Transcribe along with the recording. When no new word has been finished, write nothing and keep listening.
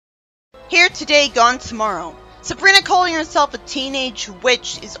Here today, gone tomorrow. Sabrina, calling herself a teenage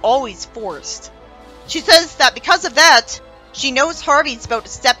witch, is always forced. She says that because of that, she knows Harvey's about to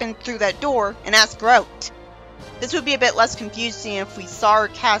step in through that door and ask her out. This would be a bit less confusing if we saw her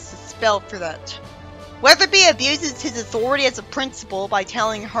cast a spell for that. Weatherby abuses his authority as a principal by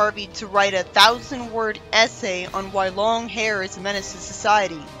telling Harvey to write a 1,000-word essay on why long hair is a menace to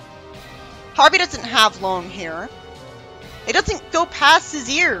society. Harvey doesn't have long hair. It doesn't go past his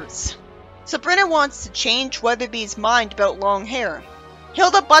ears. Sabrina wants to change Weatherby's mind about long hair.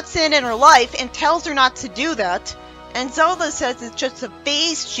 Hilda butts in her life and tells her not to do that, and Zelda says it's just a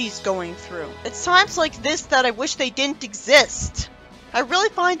phase she's going through. It's times like this that I wish they didn't exist. I really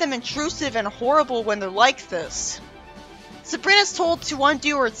find them intrusive and horrible when they're like this. Sabrina's told to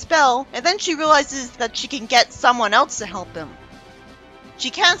undo her spell, and then she realizes that she can get someone else to help him.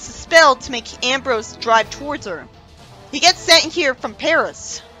 She casts a spell to make Ambrose drive towards her. He gets sent here from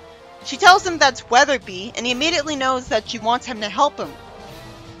Paris. She tells him that's Weatherby, and he immediately knows that she wants him to help him.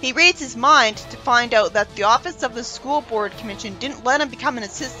 He reads his mind to find out that the office of the school board commission didn't let him become an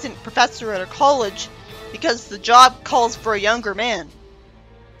assistant professor at a college because the job calls for a younger man.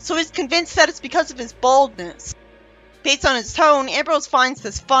 So he's convinced that it's because of his baldness. Based on his tone, Ambrose finds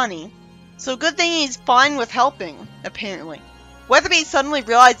this funny, so good thing he's fine with helping, apparently. Weatherby suddenly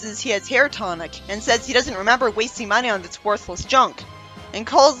realizes he has hair tonic, and says he doesn't remember wasting money on this worthless junk, and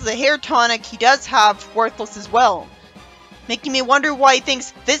calls the hair tonic he does have worthless as well, making me wonder why he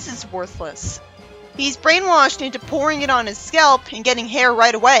thinks this is worthless. He's brainwashed into pouring it on his scalp and getting hair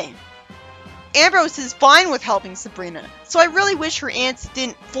right away. Ambrose is fine with helping Sabrina, so I really wish her aunts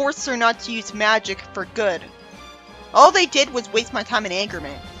didn't force her not to use magic for good. All they did was waste my time and anger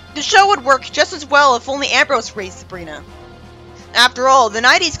me. The show would work just as well if only Ambrose raised Sabrina. After all, the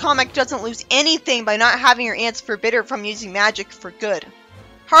 90s comic doesn't lose anything by not having her aunts forbid her from using magic for good.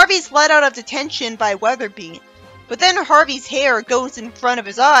 Harvey's let out of detention by Weatherby, but then Harvey's hair goes in front of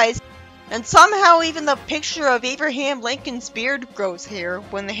his eyes, and somehow even the picture of Abraham Lincoln's beard grows hair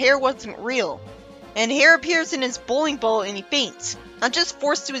when the hair wasn't real. And hair appears in his bowling ball and he faints. I'm just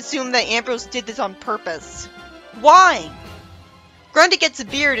forced to assume that Ambrose did this on purpose. Why? Grundy gets a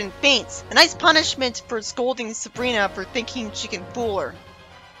beard and faints, a nice punishment for scolding Sabrina for thinking she can fool her.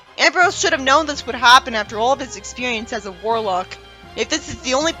 Ambrose should have known this would happen after all of his experience as a warlock, if this is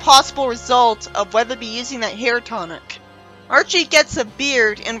the only possible result of Weatherby using that hair tonic. Archie gets a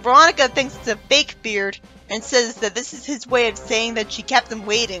beard, and Veronica thinks it's a fake beard, and says that this is his way of saying that she kept him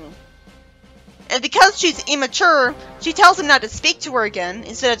waiting. And because she's immature, she tells him not to speak to her again,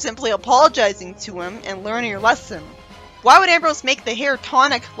 instead of simply apologizing to him and learning her lesson. Why would Ambrose make the hair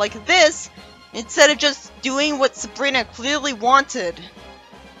tonic like this, instead of just doing what Sabrina clearly wanted?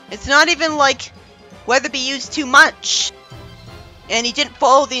 It's not even like Weatherby used too much, and he didn't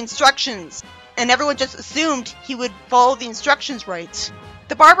follow the instructions, and everyone just assumed he would follow the instructions right.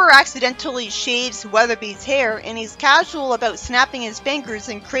 The barber accidentally shaves Weatherby's hair, and he's casual about snapping his fingers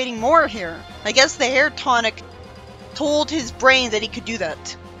and creating more hair. I guess the hair tonic told his brain that he could do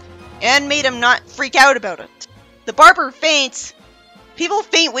that, and made him not freak out about it. The barber faints. People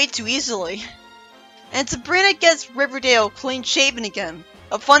faint way too easily. And Sabrina gets Riverdale clean shaven again.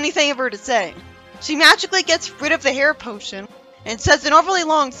 A funny thing of her to say. She magically gets rid of the hair potion, and says an overly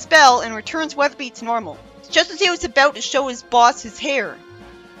long spell and returns Weatherby to normal, just as he was about to show his boss his hair.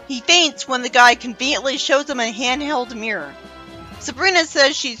 He faints when the guy conveniently shows him a handheld mirror. Sabrina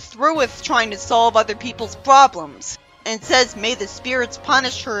says she's through with trying to solve other people's problems, and says may the spirits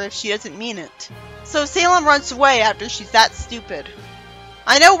punish her if she doesn't mean it. So Salem runs away after she's that stupid.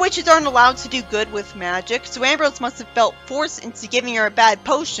 I know witches aren't allowed to do good with magic, so Ambrose must have felt forced into giving her a bad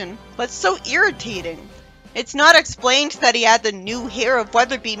potion, but it's so irritating. It's not explained that he had the new hair of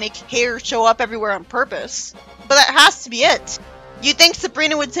Weatherby make hair show up everywhere on purpose. But that has to be it. You'd think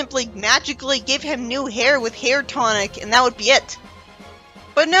Sabrina would simply magically give him new hair with hair tonic and that would be it.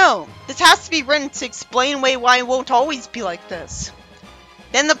 But no, this has to be written to explain why it won't always be like this.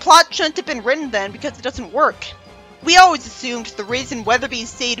 Then the plot shouldn't have been written then because it doesn't work. We always assumed the reason Weatherby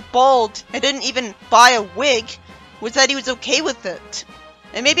stayed bald and didn't even buy a wig was that he was okay with it.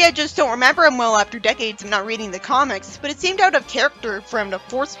 And maybe I just don't remember him well after decades of not reading the comics, but it seemed out of character for him to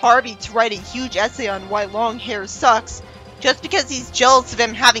force Harvey to write a huge essay on why long hair sucks, just because he's jealous of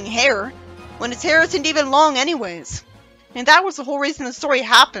him having hair, when his hair isn't even long anyways. And that was the whole reason the story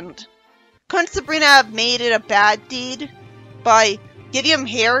happened. Couldn't Sabrina have made it a bad deed by giving him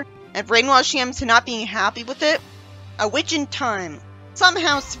hair and brainwashing him to not being happy with it? A witch in time.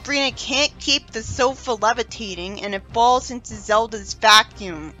 Somehow Sabrina can't keep the sofa levitating and it falls into Zelda's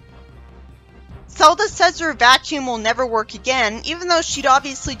vacuum. Zelda says her vacuum will never work again, even though she'd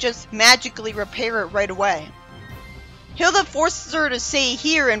obviously just magically repair it right away. Hilda forces her to stay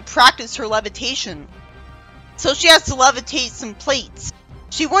here and practice her levitation. So she has to levitate some plates.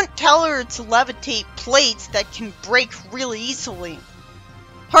 She won't tell her to levitate plates that can break really easily.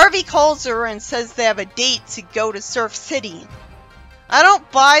 Harvey calls her and says they have a date to go to Surf City. I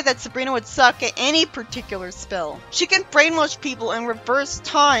don't buy that Sabrina would suck at any particular spell. She can brainwash people in reverse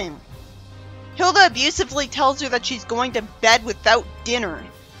time. Hilda abusively tells her that she's going to bed without dinner.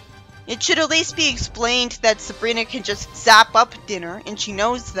 It should at least be explained that Sabrina can just zap up dinner, and she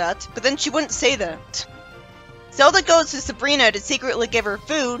knows that, but then she wouldn't say that. Zelda goes to Sabrina to secretly give her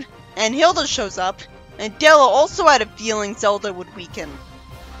food, and Hilda shows up, and Della also had a feeling Zelda would weaken.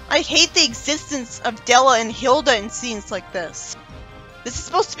 I hate the existence of Della and Hilda in scenes like this. This is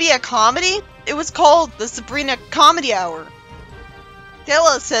supposed to be a comedy? It was called the Sabrina Comedy Hour.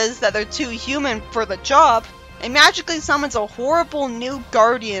 Della says that they're too human for the job, and magically summons a horrible new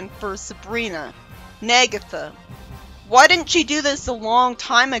guardian for Sabrina, Nagatha. Why didn't she do this a long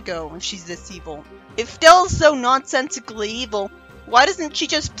time ago if she's this evil? If Della's so nonsensically evil, why doesn't she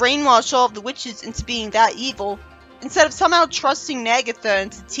just brainwash all of the witches into being that evil, instead of somehow trusting Nagatha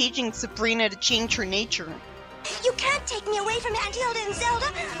into teaching Sabrina to change her nature? You can't take me away from Aunt Hilda and Zelda.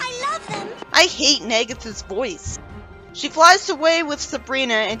 I love them. I hate Nagatha's voice. She flies away with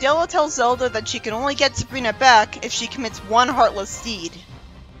Sabrina, and Della tells Zelda that she can only get Sabrina back if she commits one heartless deed.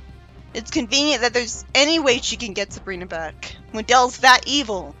 It's convenient that there's any way she can get Sabrina back, when Della's that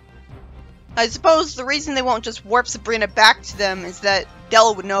evil. I suppose the reason they won't just warp Sabrina back to them is that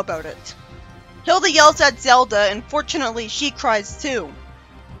Della would know about it. Hilda yells at Zelda, and fortunately she cries too.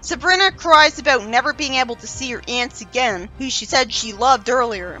 Sabrina cries about never being able to see her aunts again, who she said she loved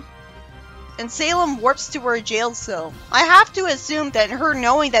earlier. And Salem warps to her jail cell. I have to assume that her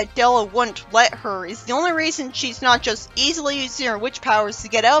knowing that Della wouldn't let her is the only reason she's not just easily using her witch powers to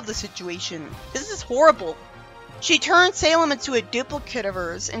get out of the situation. This is horrible. She turns Salem into a duplicate of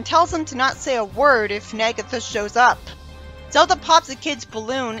hers and tells him to not say a word if Nagatha shows up. Zelda pops a kid's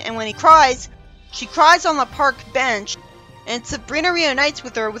balloon, and when he cries, she cries on the park bench, and Sabrina reunites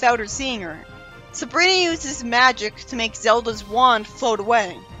with her without her seeing her. Sabrina uses magic to make Zelda's wand float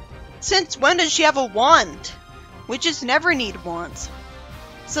away. Since when does she have a wand? Witches never need wands.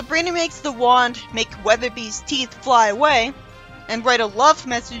 Sabrina makes the wand make Weatherby's teeth fly away, and write a love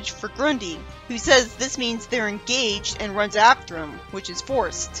message for Grundy, who says this means they're engaged and runs after him, which is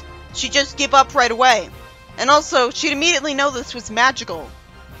forced. She'd just give up right away. And also, she'd immediately know this was magical.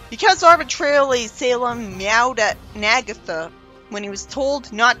 Because arbitrarily Salem meowed at Nagatha when he was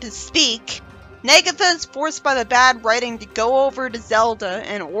told not to speak, Nagatha is forced by the bad writing to go over to Zelda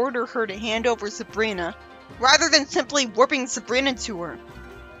and order her to hand over Sabrina, rather than simply warping Sabrina to her.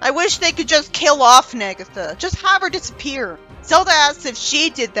 I wish they could just kill off Nagatha, just have her disappear. Zelda asks if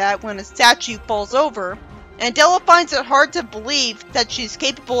she did that when a statue falls over, and Della finds it hard to believe that she's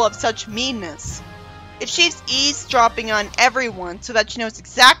capable of such meanness. If she's eavesdropping on everyone so that she knows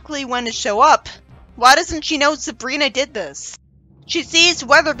exactly when to show up, why doesn't she know Sabrina did this? She sees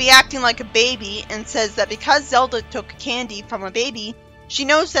Weatherby acting like a baby and says that because Zelda took candy from a baby, she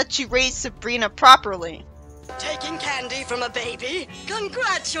knows that she raised Sabrina properly. Taking candy from a baby?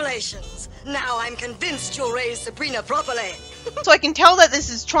 Congratulations! Now I'm convinced you'll raise Sabrina properly. So I can tell that this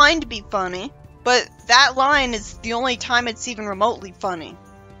is trying to be funny, but that line is the only time it's even remotely funny.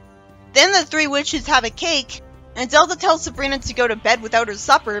 Then the three witches have a cake, and Zelda tells Sabrina to go to bed without her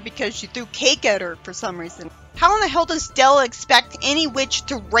supper because she threw cake at her for some reason. How in the hell does Della expect any witch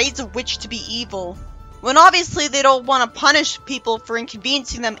to raise a witch to be evil, when obviously they don't want to punish people for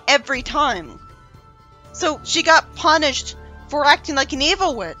inconveniencing them every time? So she got punished for acting like an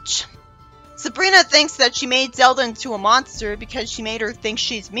evil witch. Sabrina thinks that she made Zelda into a monster because she made her think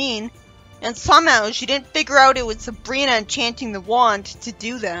she's mean, and somehow she didn't figure out it was Sabrina enchanting the wand to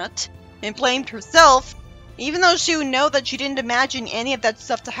do that, and blamed herself, even though she would know that she didn't imagine any of that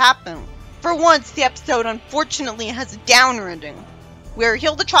stuff to happen. For once, the episode unfortunately has a downer ending, where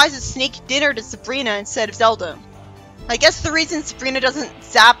Hilda tries to sneak dinner to Sabrina instead of Zelda. I guess the reason Sabrina doesn't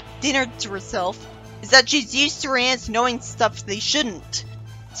zap dinner to herself is that she's used to her aunts knowing stuff they shouldn't,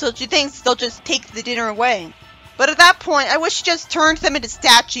 so she thinks they'll just take the dinner away. But at that point, I wish she just turned them into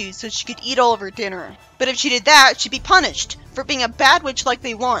statues so she could eat all of her dinner. But if she did that, she'd be punished for being a bad witch like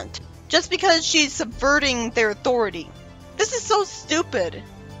they want, just because she's subverting their authority. This is so stupid.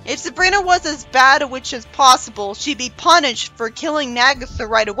 If Sabrina was as bad a witch as possible, she'd be punished for killing Nagatha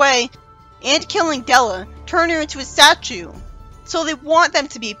right away, and killing Della, turning her into a statue. So they want them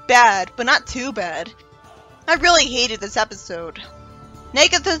to be bad, but not too bad. I really hated this episode.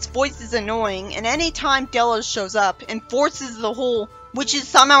 Negatha's voice is annoying, and anytime Della shows up and forces the whole witches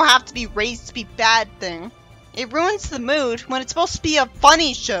somehow have to be raised to be bad thing, it ruins the mood when it's supposed to be a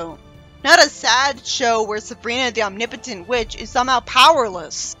funny show, not a sad show where Sabrina the Omnipotent Witch is somehow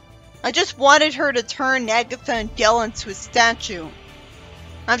powerless. I just wanted her to turn Negatha and Della into a statue.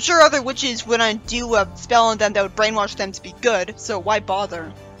 I'm sure other witches would undo a spell on them that would brainwash them to be good, so why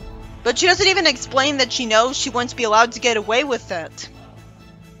bother? But she doesn't even explain that she knows she wouldn't be allowed to get away with it.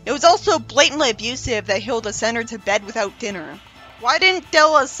 It was also blatantly abusive that Hilda sent her to bed without dinner. Why didn't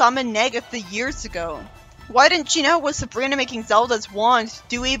Della summon Negatha years ago? Why didn't she know it was Sabrina making Zelda's wand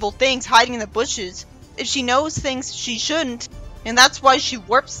do evil things hiding in the bushes if she knows things she shouldn't, and that's why she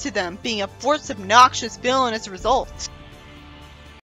warps to them, being a forced obnoxious villain as a result?